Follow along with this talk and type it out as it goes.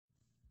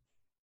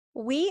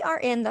We are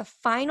in the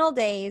final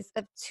days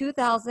of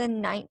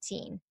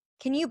 2019.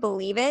 Can you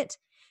believe it?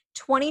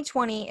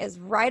 2020 is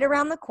right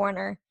around the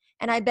corner,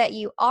 and I bet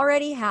you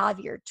already have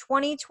your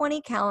 2020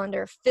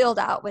 calendar filled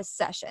out with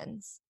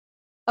sessions.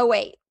 Oh,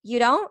 wait, you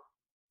don't?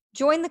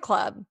 Join the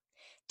club.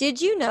 Did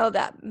you know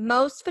that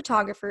most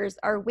photographers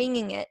are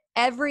winging it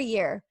every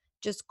year,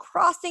 just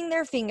crossing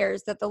their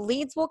fingers that the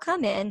leads will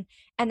come in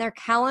and their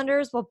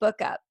calendars will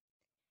book up?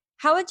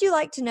 How would you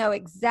like to know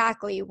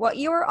exactly what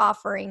you are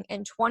offering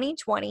in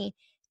 2020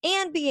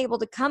 and be able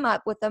to come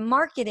up with a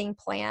marketing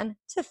plan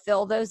to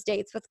fill those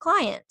dates with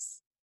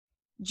clients?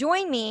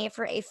 Join me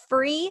for a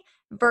free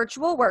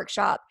virtual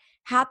workshop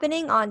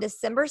happening on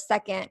December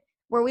 2nd,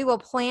 where we will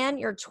plan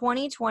your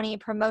 2020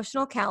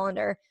 promotional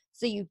calendar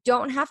so you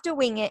don't have to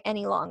wing it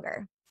any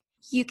longer.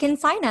 You can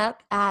sign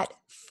up at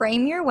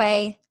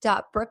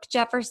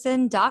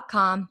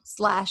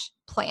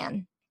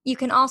frameyourway.brookjefferson.com/plan. You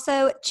can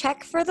also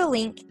check for the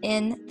link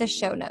in the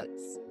show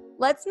notes.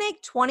 Let's make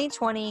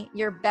 2020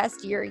 your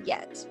best year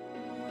yet.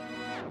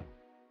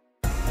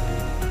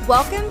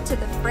 Welcome to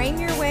the Frame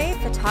Your Way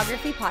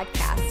Photography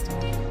Podcast.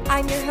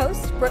 I'm your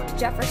host, Brooke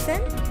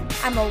Jefferson.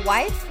 I'm a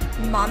wife,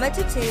 mama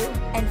to two,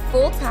 and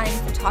full-time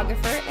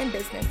photographer and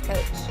business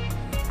coach.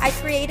 I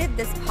created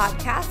this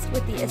podcast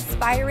with the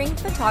aspiring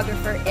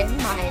photographer in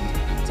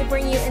mind to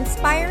bring you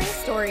inspiring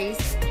stories,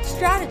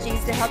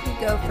 strategies to help you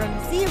go from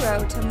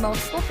zero to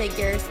multiple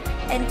figures,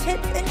 and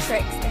tips and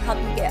tricks to help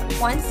you get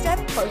one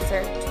step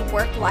closer to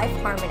work-life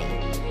harmony.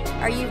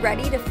 Are you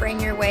ready to frame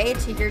your way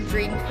to your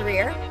dream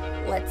career?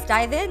 Let's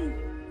dive in.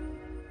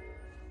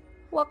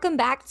 Welcome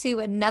back to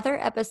another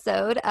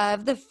episode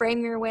of the Frame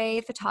Your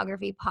Way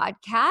Photography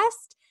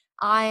Podcast.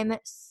 I'm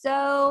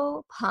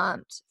so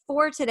pumped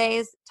for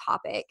today's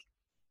topic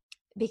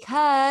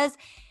because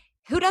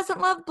who doesn't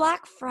love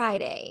Black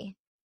Friday?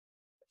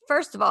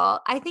 First of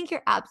all, I think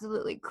you're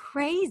absolutely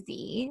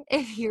crazy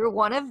if you're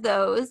one of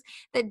those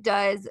that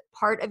does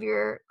part of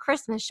your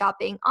Christmas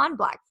shopping on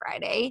Black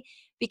Friday,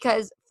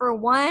 because for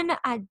one,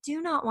 I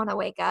do not want to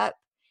wake up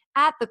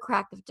at the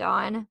crack of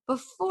dawn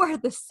before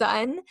the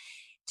sun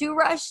to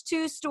rush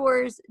to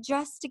stores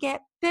just to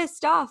get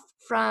pissed off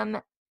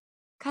from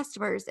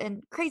customers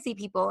and crazy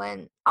people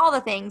and all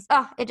the things.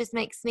 It just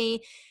makes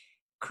me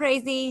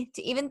crazy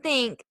to even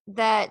think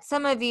that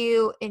some of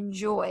you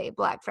enjoy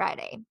Black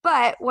Friday.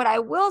 But what I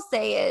will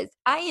say is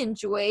I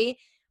enjoy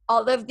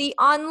all of the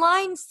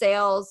online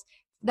sales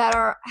that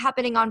are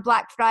happening on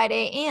Black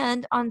Friday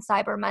and on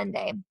Cyber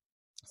Monday.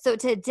 So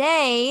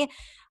today,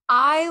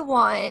 I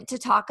want to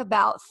talk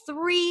about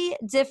 3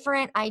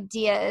 different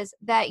ideas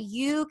that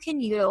you can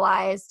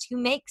utilize to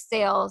make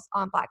sales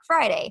on Black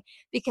Friday,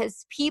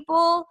 because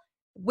people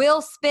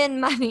will spend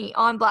money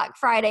on Black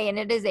Friday, and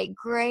it is a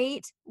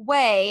great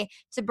way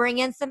to bring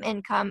in some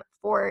income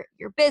for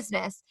your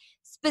business.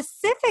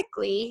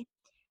 Specifically,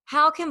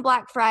 how can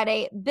Black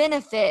Friday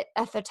benefit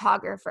a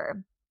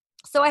photographer?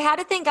 So I had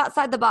to think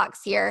outside the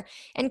box here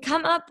and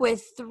come up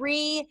with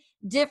 3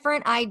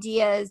 different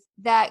ideas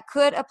that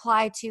could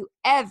apply to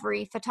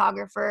every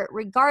photographer,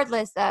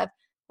 regardless of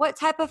what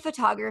type of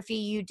photography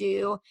you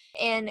do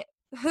and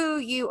who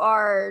you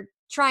are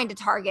trying to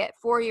target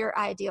for your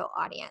ideal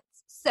audience.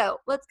 So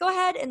let's go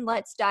ahead and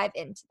let's dive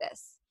into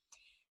this.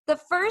 The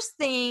first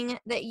thing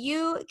that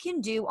you can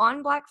do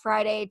on Black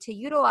Friday to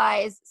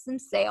utilize some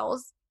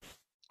sales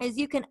is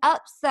you can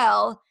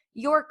upsell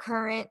your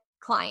current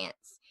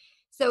clients.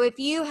 So if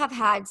you have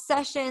had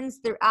sessions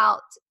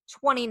throughout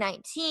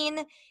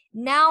 2019,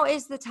 now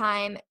is the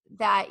time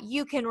that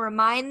you can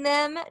remind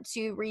them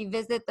to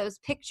revisit those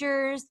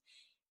pictures,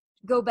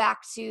 go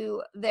back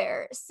to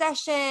their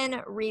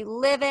session,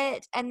 relive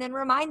it, and then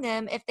remind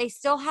them if they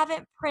still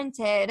haven't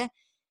printed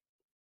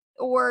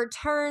or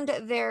turned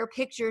their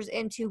pictures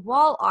into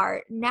wall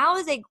art, now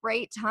is a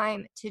great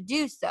time to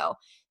do so.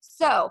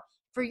 So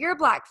for your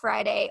Black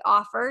Friday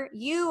offer,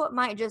 you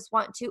might just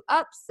want to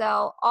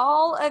upsell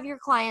all of your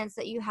clients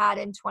that you had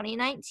in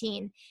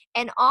 2019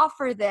 and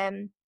offer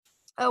them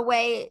a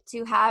way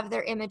to have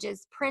their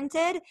images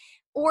printed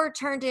or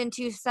turned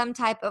into some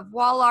type of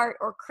wall art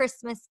or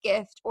Christmas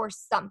gift or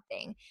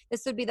something.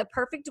 This would be the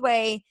perfect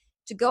way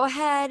to go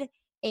ahead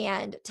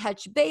and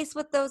touch base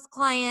with those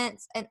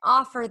clients and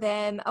offer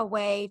them a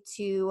way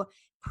to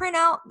print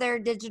out their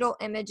digital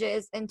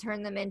images and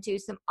turn them into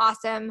some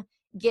awesome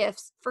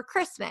gifts for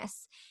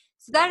Christmas.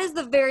 So that is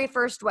the very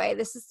first way.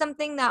 This is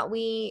something that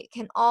we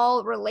can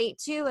all relate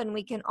to and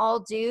we can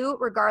all do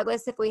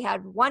regardless if we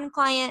had 1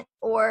 client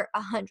or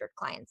 100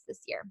 clients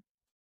this year.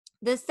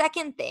 The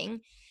second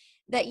thing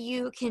that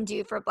you can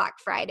do for Black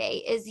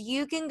Friday is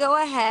you can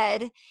go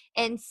ahead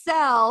and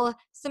sell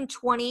some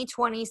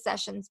 2020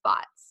 session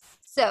spots.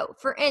 So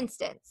for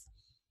instance,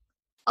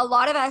 a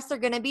lot of us are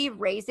going to be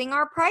raising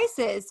our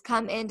prices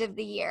come end of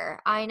the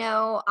year. I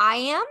know I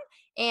am,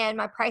 and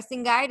my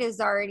pricing guide is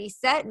already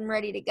set and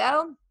ready to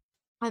go.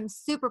 I'm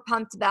super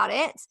pumped about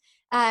it.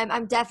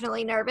 I'm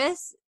definitely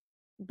nervous,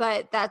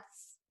 but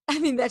that's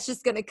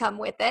just going to come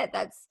with it.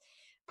 That's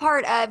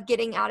part of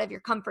getting out of your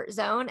comfort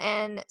zone.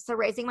 And so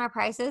raising my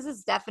prices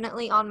is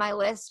definitely on my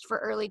list for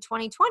early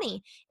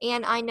 2020.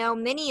 And I know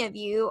many of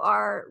you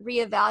are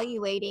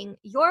reevaluating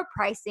your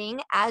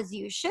pricing, as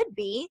you should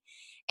be.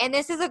 And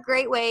this is a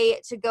great way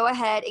to go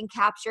ahead and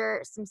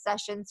capture some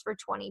sessions for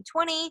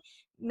 2020.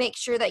 Make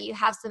sure that you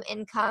have some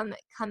income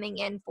coming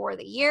in for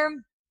the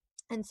year.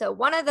 And so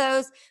one of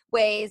those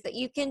ways that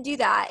you can do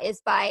that is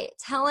by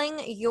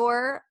telling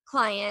your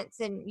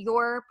clients and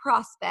your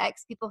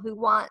prospects, people who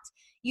want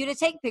you to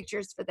take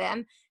pictures for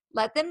them,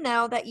 let them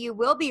know that you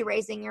will be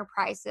raising your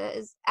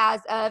prices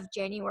as of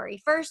January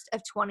 1st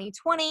of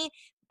 2020.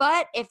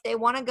 But if they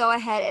want to go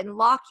ahead and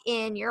lock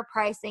in your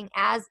pricing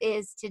as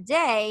is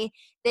today,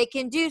 they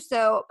can do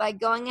so by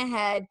going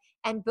ahead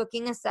and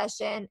booking a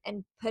session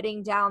and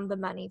putting down the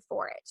money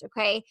for it.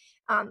 Okay.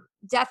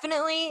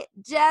 Definitely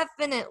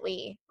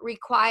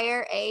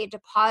require a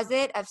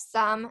deposit of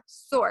some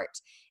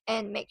sort,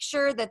 and make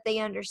sure that they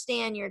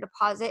understand your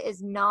deposit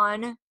is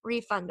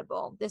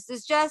non-refundable. This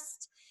is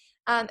just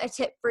a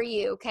tip for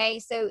you. Okay.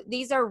 So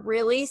these are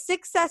really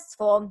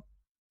successful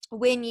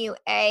when you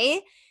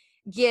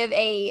give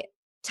a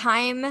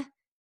time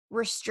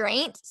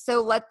restraint.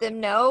 So let them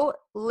know,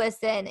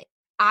 listen,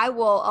 I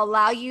will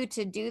allow you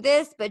to do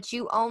this, but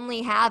you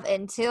only have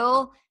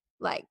until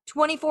like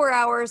 24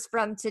 hours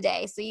from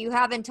today. So you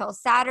have until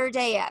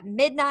Saturday at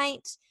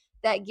midnight.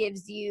 That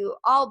gives you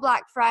all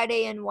Black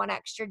Friday and one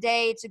extra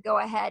day to go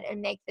ahead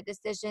and make the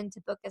decision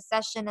to book a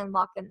session and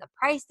lock in the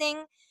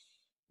pricing.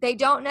 They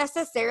don't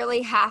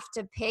necessarily have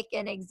to pick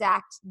an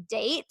exact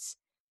date,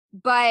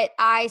 but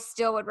I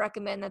still would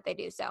recommend that they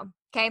do so.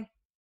 Okay.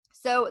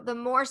 So the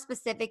more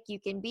specific you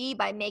can be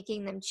by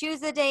making them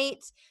choose a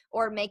date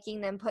or making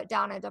them put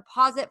down a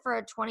deposit for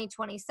a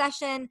 2020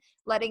 session,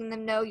 letting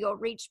them know you'll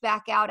reach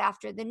back out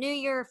after the new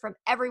year from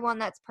everyone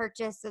that's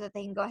purchased so that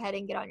they can go ahead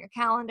and get on your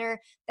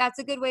calendar. That's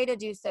a good way to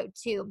do so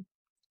too.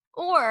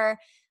 Or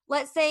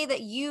let's say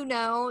that you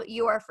know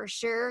you are for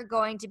sure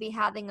going to be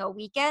having a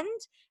weekend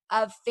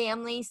of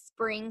family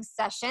spring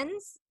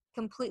sessions,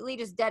 completely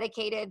just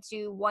dedicated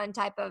to one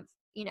type of,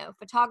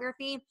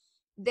 photography.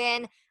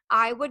 Then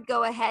I would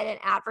go ahead and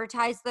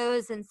advertise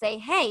those and say,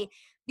 hey,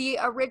 the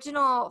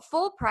original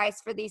full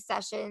price for these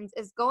sessions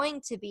is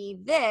going to be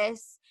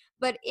this,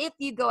 but if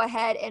you go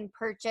ahead and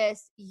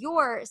purchase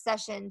your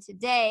session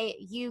today,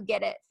 you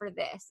get it for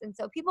this. And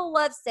so people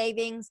love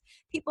savings.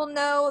 People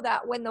know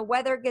that when the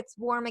weather gets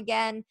warm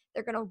again,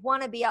 they're going to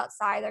want to be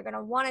outside. They're going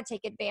to want to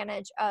take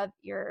advantage of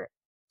your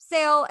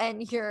sale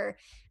and your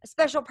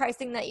special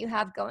pricing that you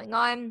have going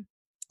on.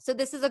 So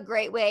this is a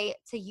great way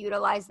to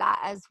utilize that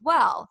as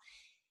well.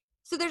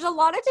 So there's a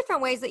lot of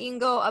different ways that you can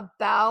go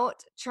about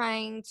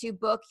trying to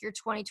book your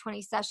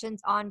 2020 sessions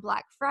on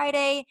Black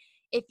Friday.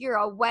 If you're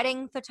a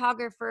wedding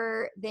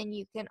photographer, then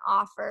you can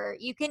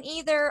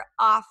either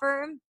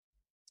offer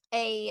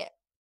a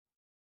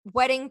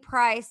wedding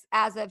price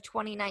as of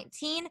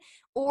 2019,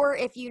 or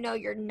if you know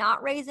you're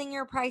not raising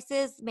your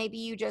prices, maybe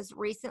you just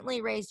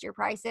recently raised your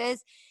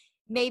prices,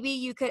 maybe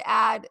you could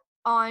add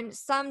on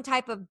some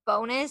type of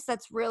bonus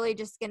that's really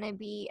just going to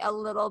be a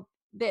little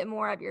bit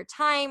more of your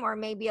time, or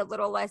maybe a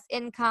little less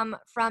income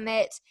from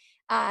it.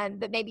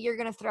 But maybe you're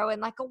going to throw in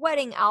like a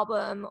wedding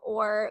album,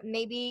 or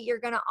maybe you're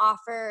going to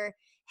offer,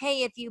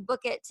 hey, if you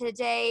book it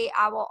today,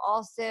 I will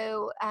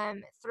also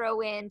throw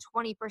in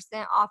 20%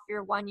 off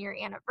your 1-year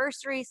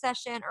anniversary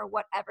session, or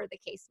whatever the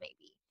case may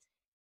be.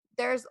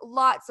 There's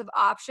lots of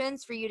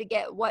options for you to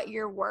get what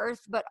you're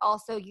worth, but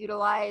also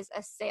utilize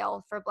a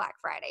sale for Black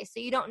Friday. So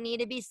you don't need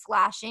to be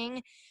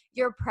slashing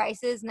your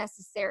prices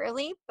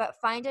necessarily, but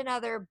find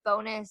another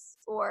bonus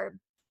or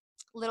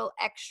little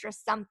extra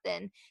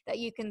something that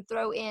you can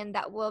throw in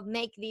that will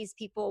make these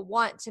people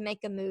want to make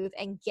a move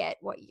and get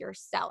what you're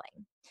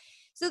selling.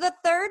 So the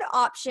third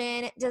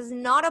option does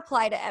not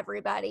apply to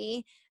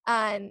everybody.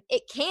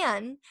 It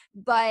can,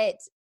 but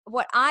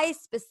what I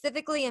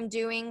specifically am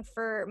doing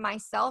for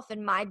myself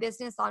and my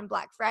business on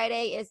Black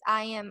Friday is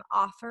I am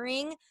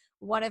offering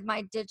one of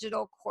my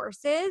digital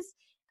courses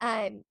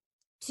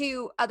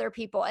to other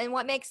people. And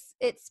what makes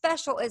it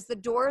special is the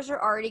doors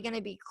are already going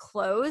to be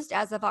closed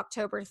as of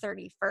October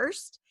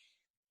 31st.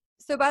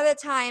 So by the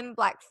time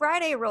Black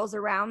Friday rolls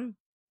around,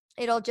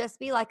 it'll just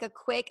be like a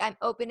quick, I'm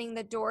opening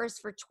the doors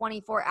for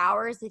 24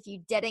 hours if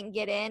you didn't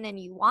get in and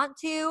you want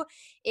to.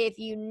 If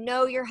you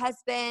know your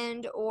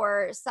husband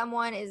or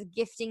someone is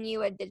gifting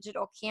you a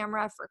digital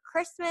camera for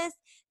Christmas,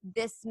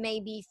 this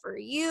may be for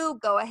you.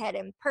 Go ahead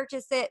and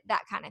purchase it,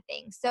 that kind of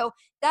thing. So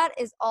that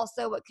is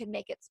also what could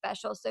make it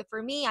special. So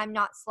for me, I'm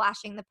not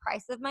slashing the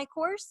price of my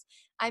course.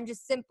 I'm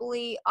just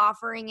simply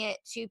offering it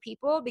to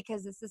people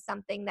because this is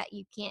something that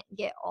you can't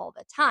get all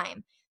the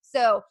time.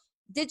 So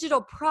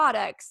digital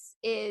products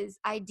is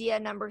idea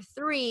number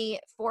 3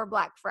 for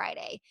Black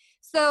Friday.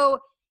 So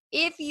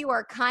if you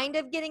are kind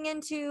of getting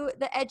into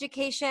the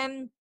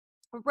education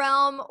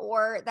realm,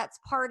 or that's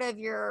part of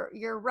your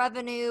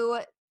revenue,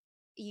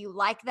 you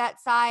like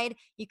that side,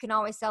 you can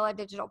always sell a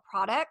digital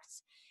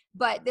product.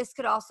 But this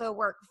could also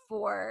work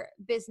for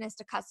business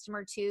to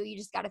customer too. You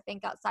just got to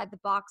think outside the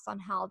box on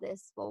how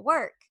this will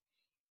work.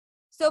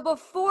 So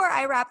before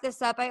I wrap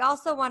this up, I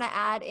also want to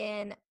add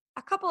in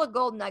a couple of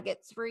gold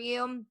nuggets for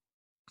you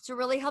to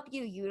really help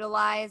you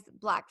utilize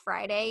Black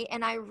Friday.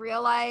 And I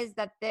realize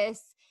that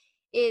this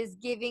is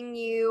giving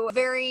you a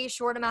very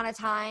short amount of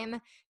time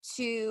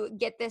to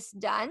get this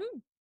done,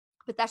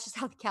 but that's just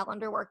how the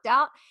calendar worked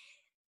out.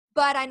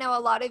 But I know a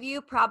lot of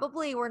you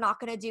probably were not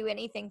going to do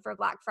anything for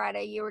Black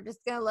Friday. You were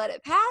just going to let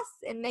it pass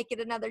and make it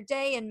another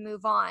day and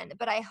move on.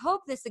 But I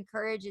hope this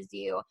encourages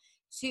you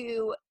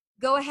to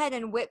go ahead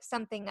and whip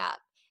something up.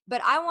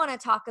 But I want to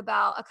talk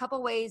about a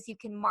couple ways you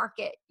can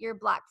market your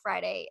Black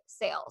Friday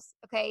sales,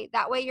 okay?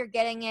 That way you're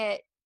getting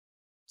it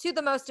to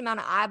the most amount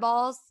of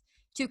eyeballs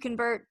to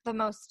convert the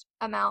most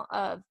amount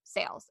of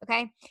sales,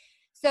 okay?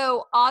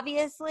 So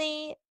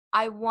obviously,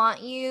 I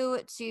want you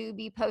to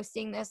be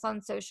posting this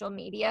on social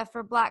media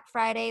for Black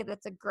Friday.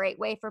 That's a great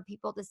way for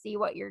people to see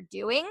what you're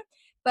doing.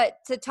 But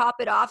to top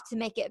it off, to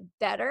make it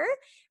better,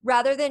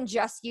 rather than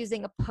just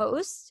using a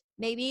post,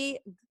 maybe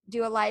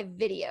do a live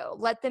video.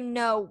 Let them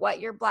know what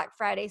your Black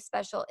Friday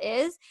special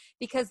is,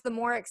 because the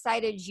more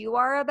excited you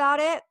are about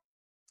it,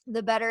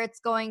 the better it's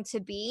going to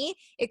be.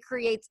 It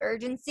creates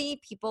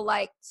urgency. People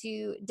like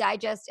to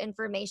digest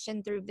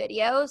information through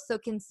video, so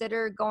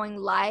consider going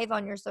live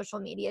on your social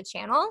media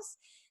channels.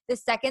 The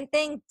second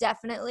thing,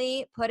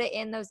 definitely put it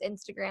in those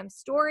Instagram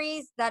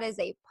stories. That is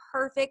a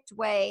perfect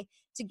way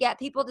to get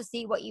people to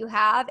see what you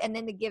have and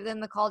then to give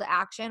them the call to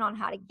action on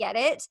how to get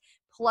it.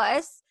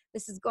 Plus,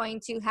 this is going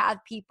to have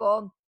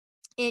people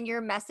in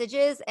your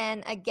messages.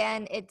 And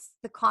again, it's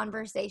the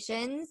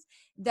conversations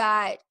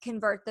that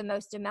convert the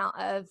most amount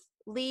of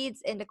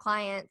leads into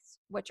clients,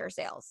 which are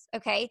sales.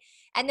 Okay.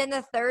 And then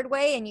the third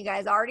way, and you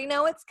guys already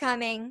know it's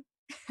coming,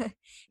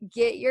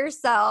 get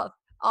yourself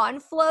on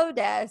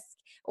Flowdesk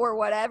or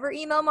whatever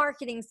email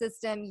marketing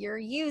system you're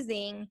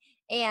using.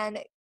 And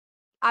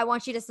I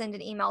want you to send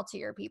an email to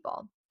your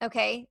people.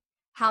 Okay.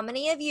 How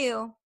many of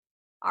you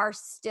are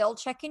still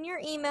checking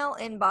your email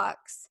inbox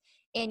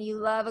and you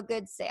love a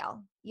good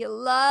sale? You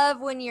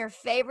love when your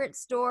favorite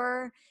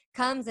store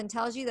comes and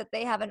tells you that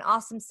they have an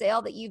awesome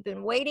sale that you've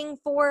been waiting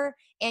for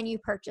and you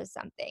purchase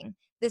something.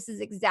 This is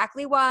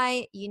exactly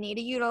why you need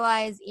to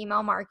utilize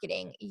email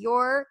marketing.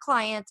 Your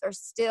clients are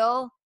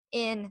still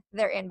in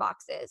their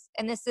inboxes,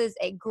 and this is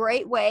a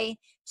great way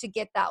to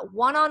get that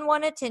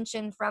one-on-one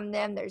attention from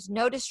them. There's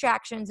no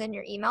distractions in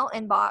your email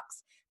inbox.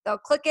 They'll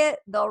click it,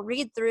 they'll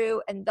read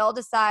through, and they'll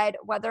decide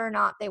whether or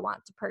not they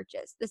want to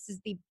purchase. This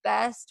is the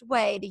best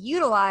way to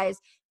utilize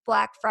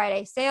Black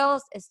Friday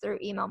sales, is through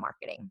email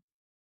marketing.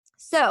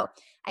 So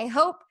I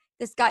hope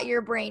this got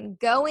your brain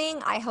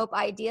going. I hope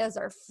ideas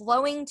are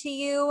flowing to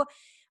you.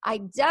 I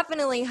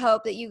definitely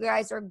hope that you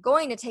guys are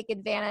going to take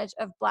advantage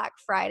of Black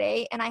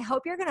Friday, and I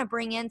hope you're going to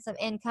bring in some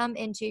income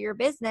into your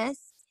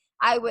business.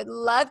 I would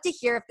love to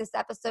hear if this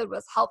episode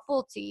was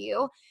helpful to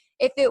you.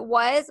 If it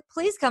was,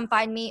 please come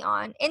find me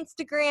on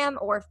Instagram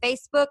or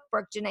Facebook,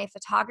 Brooke Janae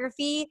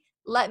Photography.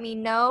 Let me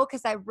know,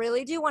 because I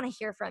really do want to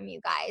hear from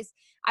you guys.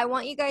 I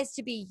want you guys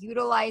to be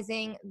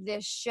utilizing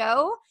this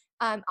show.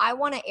 I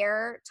want to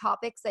air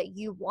topics that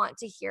you want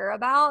to hear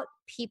about,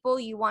 people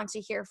you want to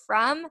hear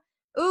from.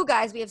 Ooh,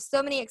 guys, we have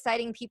so many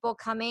exciting people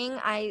coming.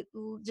 I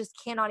just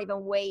cannot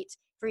even wait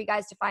for you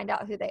guys to find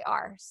out who they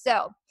are.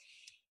 So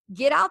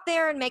get out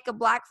there and make a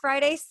Black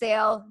Friday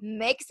sale,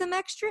 make some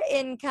extra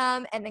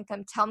income, and then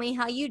come tell me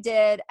how you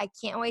did. I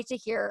can't wait to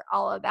hear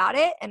all about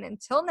it. And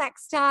until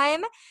next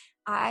time,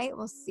 I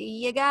will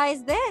see you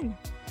guys then.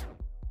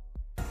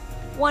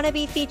 Want to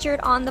be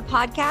featured on the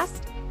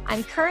podcast?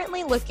 I'm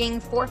currently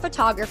looking for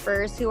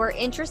photographers who are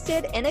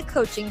interested in a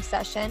coaching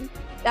session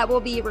that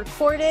will be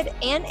recorded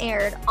and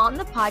aired on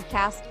the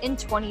podcast in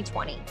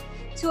 2020.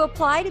 To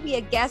apply to be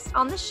a guest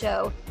on the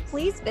show,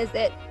 please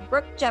visit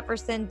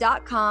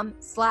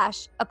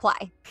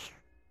brookejefferson.com/apply.